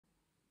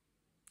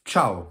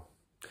Ciao,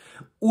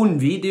 un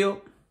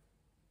video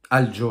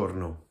al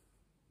giorno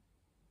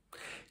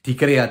ti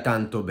crea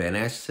tanto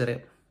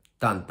benessere,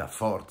 tanta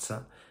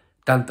forza,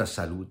 tanta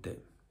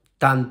salute,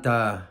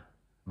 tanta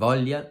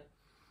voglia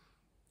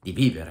di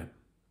vivere.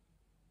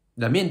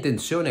 La mia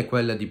intenzione è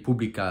quella di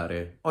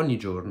pubblicare ogni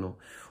giorno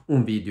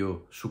un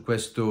video su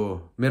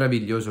questo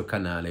meraviglioso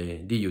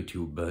canale di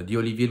YouTube di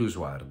Olivier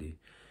Lusuardi.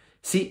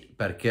 Sì,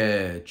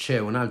 perché c'è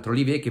un altro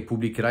Olivier che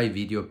pubblicherà i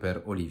video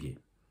per Olivier.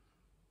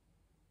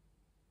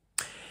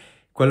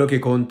 Quello che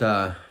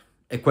conta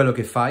è quello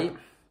che fai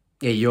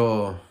e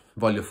io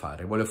voglio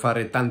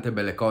fare tante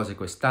belle cose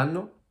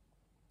quest'anno.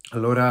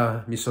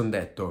 Allora mi sono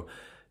detto,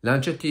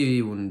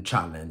 lanciati un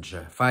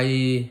challenge,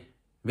 fai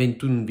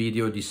 21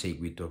 video di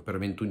seguito per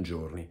 21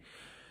 giorni.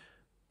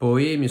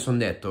 Poi mi sono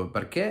detto,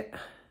 perché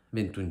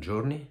 21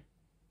 giorni?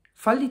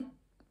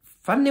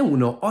 Fanne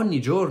uno ogni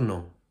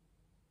giorno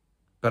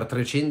per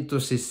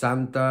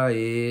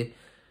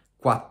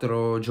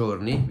 364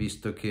 giorni,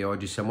 visto che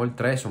oggi siamo al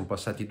 3, sono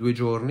passati 2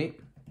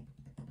 giorni.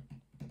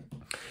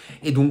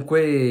 E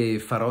dunque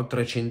farò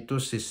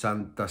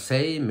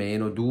 366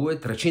 meno 2,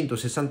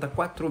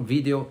 364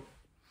 video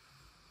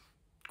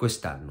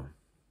quest'anno.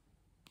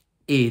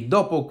 E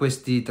dopo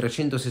questi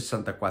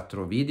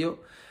 364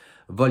 video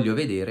voglio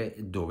vedere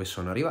dove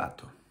sono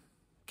arrivato,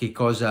 che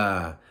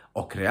cosa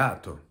ho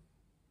creato.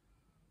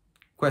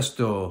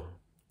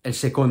 Questo è il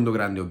secondo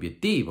grande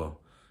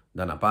obiettivo.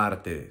 Da una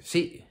parte,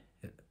 sì,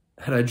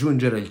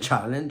 raggiungere il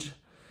challenge,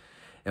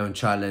 è un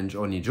challenge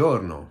ogni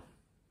giorno.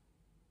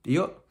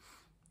 Io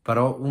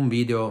farò un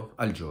video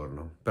al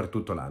giorno per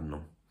tutto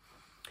l'anno.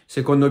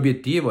 Secondo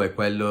obiettivo è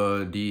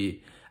quello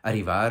di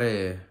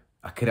arrivare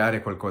a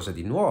creare qualcosa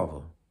di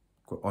nuovo.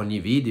 Ogni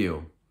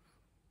video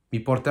mi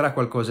porterà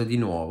qualcosa di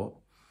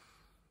nuovo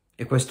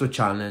e questo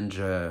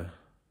challenge,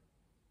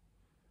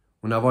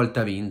 una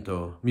volta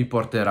vinto, mi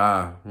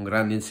porterà un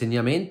grande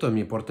insegnamento e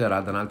mi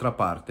porterà da un'altra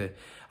parte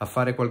a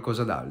fare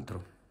qualcosa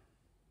d'altro.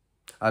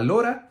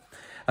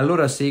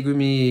 Allora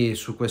seguimi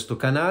su questo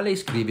canale,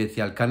 iscriviti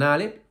al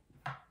canale.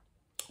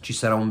 Ci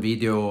sarà un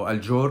video al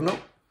giorno,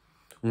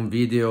 un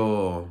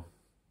video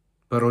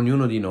per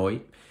ognuno di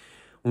noi,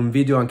 un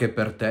video anche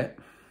per te.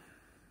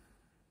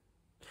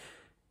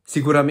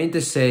 Sicuramente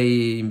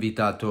sei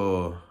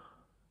invitato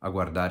a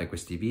guardare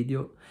questi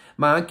video,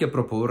 ma anche a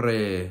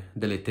proporre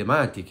delle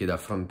tematiche da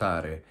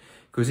affrontare,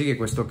 così che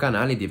questo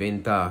canale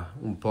diventa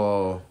un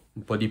po'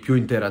 di più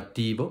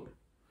interattivo.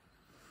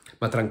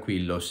 Ma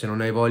tranquillo, se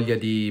non hai voglia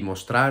di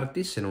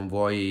mostrarti, se non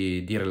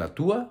vuoi dire la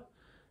tua,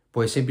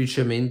 puoi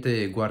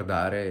semplicemente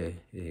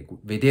guardare e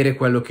vedere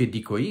quello che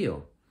dico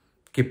io,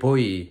 che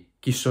poi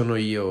chi sono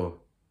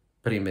io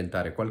per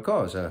inventare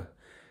qualcosa.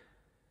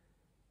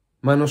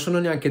 Ma non sono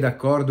neanche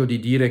d'accordo di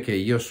dire che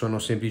io sono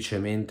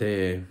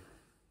semplicemente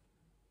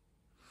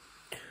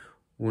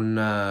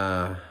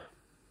una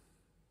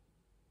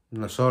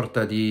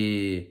sorta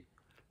di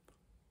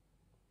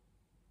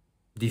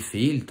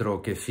filtro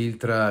che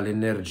filtra le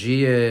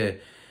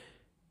energie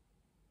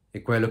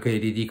e quello che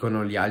gli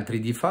dicono gli altri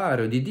di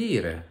fare o di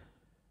dire.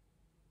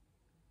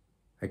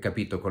 Hai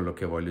capito quello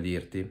che voglio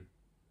dirti?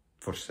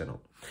 Forse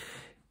no.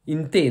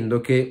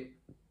 Intendo che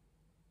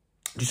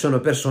ci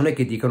sono persone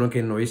che dicono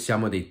che noi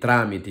siamo dei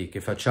tramiti,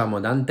 che facciamo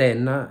da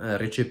antenna,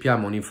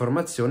 recepiamo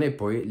un'informazione e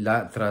poi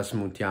la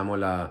trasmutiamo,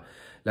 la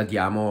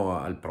diamo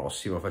al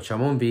prossimo.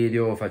 Facciamo un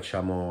video,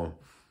 facciamo,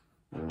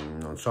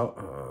 non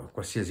so,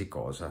 qualsiasi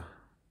cosa.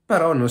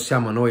 Però non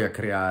siamo noi a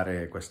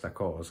creare questa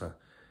cosa.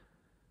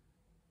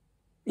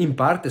 In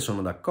parte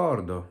sono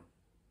d'accordo,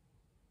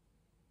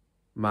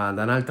 ma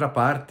da un'altra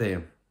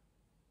parte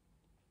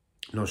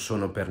non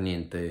sono per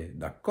niente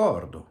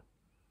d'accordo,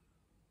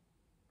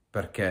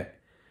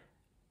 perché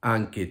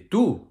anche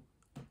tu,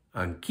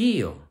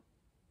 anch'io,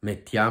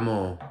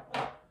 mettiamo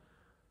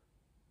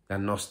la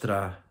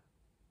nostra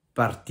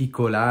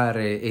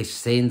particolare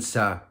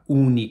essenza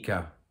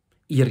unica,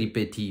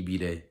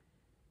 irripetibile,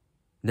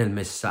 nel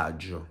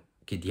messaggio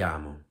che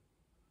diamo.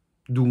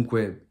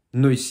 Dunque,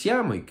 noi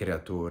siamo i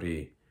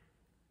creatori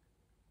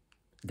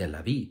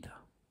della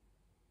vita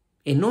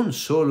e non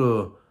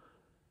solo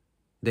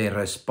dei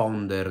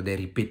responder, dei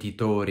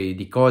ripetitori,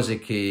 di cose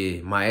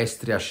che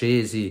maestri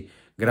ascesi,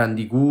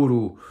 grandi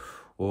guru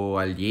o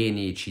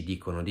alieni ci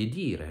dicono di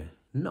dire.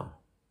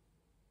 No.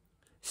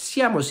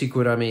 Siamo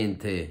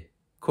sicuramente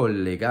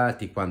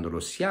collegati quando lo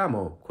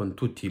siamo con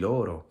tutti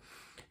loro,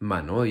 ma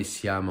noi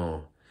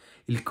siamo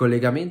il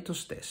collegamento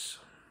stesso.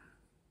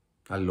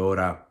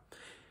 Allora,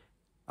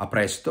 a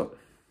presto,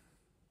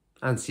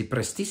 anzi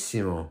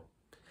prestissimo,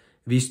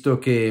 visto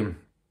che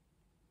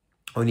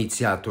ho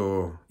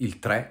iniziato il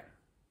 3,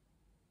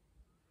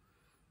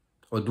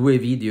 ho 2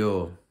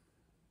 video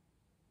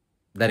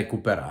da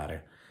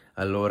recuperare,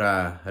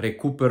 allora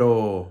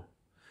recupero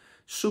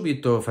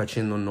subito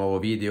facendo un nuovo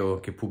video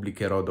che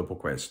pubblicherò dopo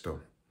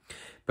questo,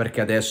 perché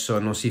adesso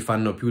non si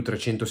fanno più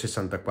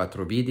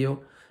 364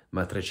 video,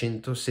 ma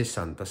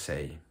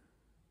 366,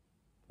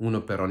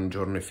 uno per ogni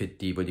giorno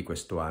effettivo di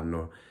questo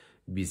anno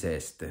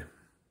biseste.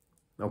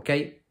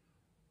 Ok?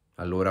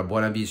 Allora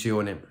buona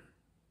visione,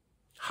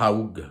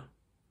 Haug.